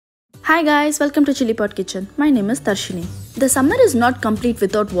Hi guys, welcome to Chillipot kitchen. My name is Darshini. The summer is not complete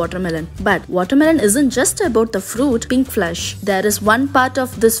without watermelon. But watermelon isn't just about the fruit, pink flesh. There is one part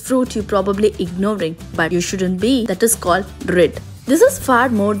of this fruit you probably ignoring, but you shouldn't be. That is called Rind. This is far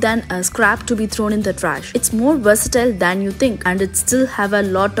more than a scrap to be thrown in the trash. It's more versatile than you think, and it still have a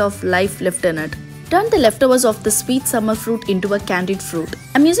lot of life left in it. Turn the leftovers of the sweet summer fruit into a candied fruit.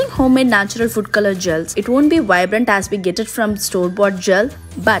 I'm using homemade natural food color gels. It won't be vibrant as we get it from store-bought gel,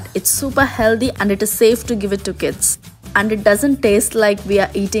 but it's super healthy and it is safe to give it to kids. And it doesn't taste like we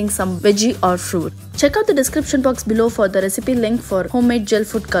are eating some veggie or fruit. Check out the description box below for the recipe link for homemade gel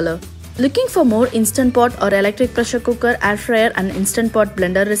food color. Looking for more Instant Pot or electric pressure cooker, air fryer and Instant Pot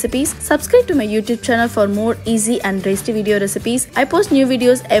blender recipes? Subscribe to my YouTube channel for more easy and tasty video recipes. I post new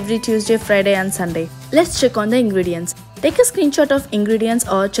videos every Tuesday, Friday and Sunday. Let's check on the ingredients. Take a screenshot of ingredients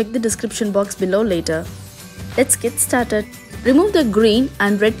or check the description box below later. Let's get started. Remove the green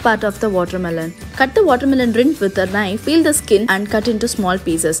and red part of the watermelon. Cut the watermelon rind with a knife, peel the skin and cut into small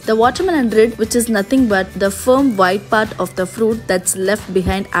pieces. The watermelon rind, which is nothing but the firm white part of the fruit that's left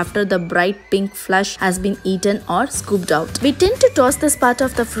behind after the bright pink flesh has been eaten or scooped out. We tend to toss this part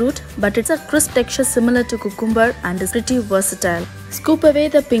of the fruit, but it's a crisp texture similar to cucumber and is pretty versatile. Scoop away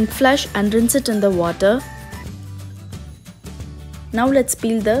the pink flesh and rinse it in the water. Now let's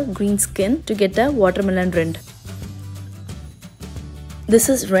peel the green skin to get the watermelon rind. This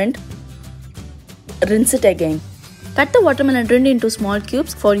is rind. Rinse it again. Cut the watermelon rind into small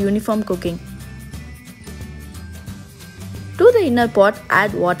cubes for uniform cooking. To the inner pot,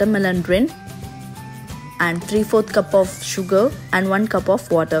 add watermelon rind and 3/4 cup of sugar and 1 cup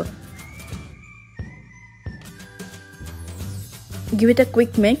of water. Give it a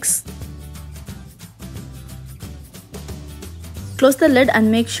quick mix. Close the lid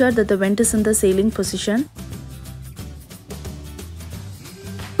and make sure that the vent is in the sealing position.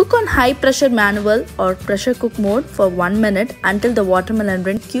 Cook on high pressure manual or pressure cook mode for 1 minute until the watermelon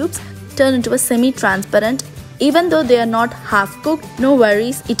rind cubes turn into a semi-transparent. Even though they are not half cooked, no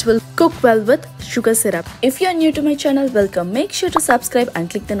worries, it will cook well with sugar syrup. If you are new to my channel, welcome. Make sure to subscribe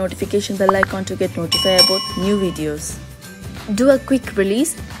and click the notification bell icon to get notified about new videos. Do a quick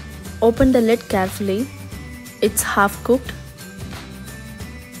release. Open the lid carefully. It's half cooked.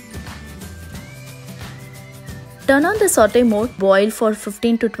 Turn on the saute mode, boil for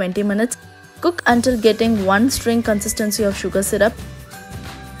 15 to 20 minutes. Cook until getting one string consistency of sugar syrup.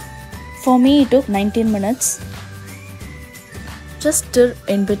 For me, it took 19 minutes. Just stir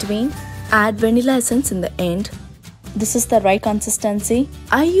in between. Add vanilla essence in the end. This is the right consistency.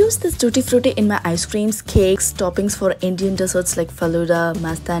 I use this Tutti Frutti in my ice creams, cakes, toppings for Indian desserts like faluda,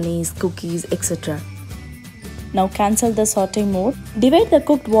 mastanis, cookies, etc. Now cancel the saute mode. Divide the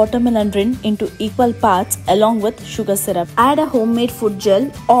cooked watermelon rind into equal parts along with sugar syrup. Add a homemade food gel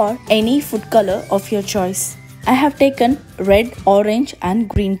or any food color of your choice. I have taken red, orange and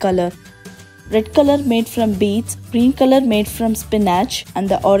green color. Red color made from beets, green color made from spinach and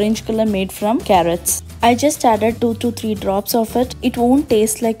the orange color made from carrots. I just added 2 to 3 drops of it. It won't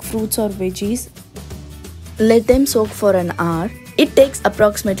taste like fruits or veggies. Let them soak for an hour. It takes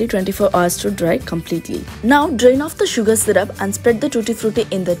approximately 24 hours to dry completely. Now drain off the sugar syrup and spread the Tutti Frutti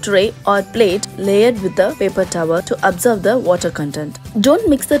in the tray or plate layered with a paper towel to absorb the water content. Don't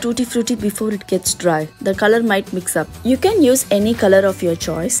mix the Tutti Frutti before it gets dry. The color might mix up. You can use any color of your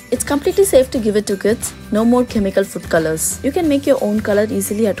choice. It's completely safe to give it to kids. No more chemical food colors. You can make your own color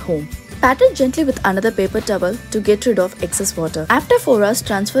easily at home. Pat it gently with another paper towel to get rid of excess water. After 4 hours,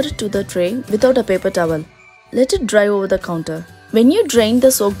 transfer it to the tray without a paper towel. Let it dry over the counter. When you drain the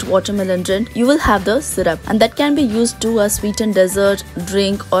soaked watermelon rind, you will have the syrup and that can be used to a sweetened dessert,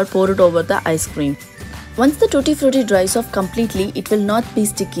 drink or pour it over the ice cream. Once the Tutti Frutti dries off completely, it will not be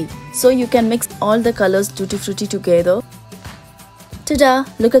sticky. So you can mix all the colors Tutti Frutti together. Ta-da!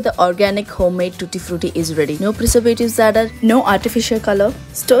 Look at the organic homemade Tutti Frutti is ready. No preservatives added, no artificial color.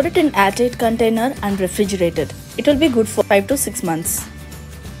 Store it in airtight container and refrigerate it. It will be good for 5 to 6 months.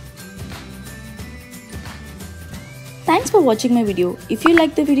 Thanks for watching my video. If you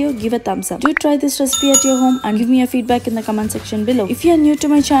like the video, give a thumbs up. Do try this recipe at your home and give me a feedback in the comment section below. If you are new to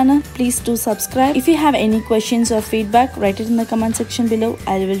my channel, please do subscribe. If you have any questions or feedback, write it in the comment section below.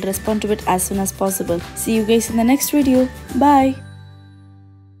 I will respond to it as soon as possible. See you guys in the next video. Bye.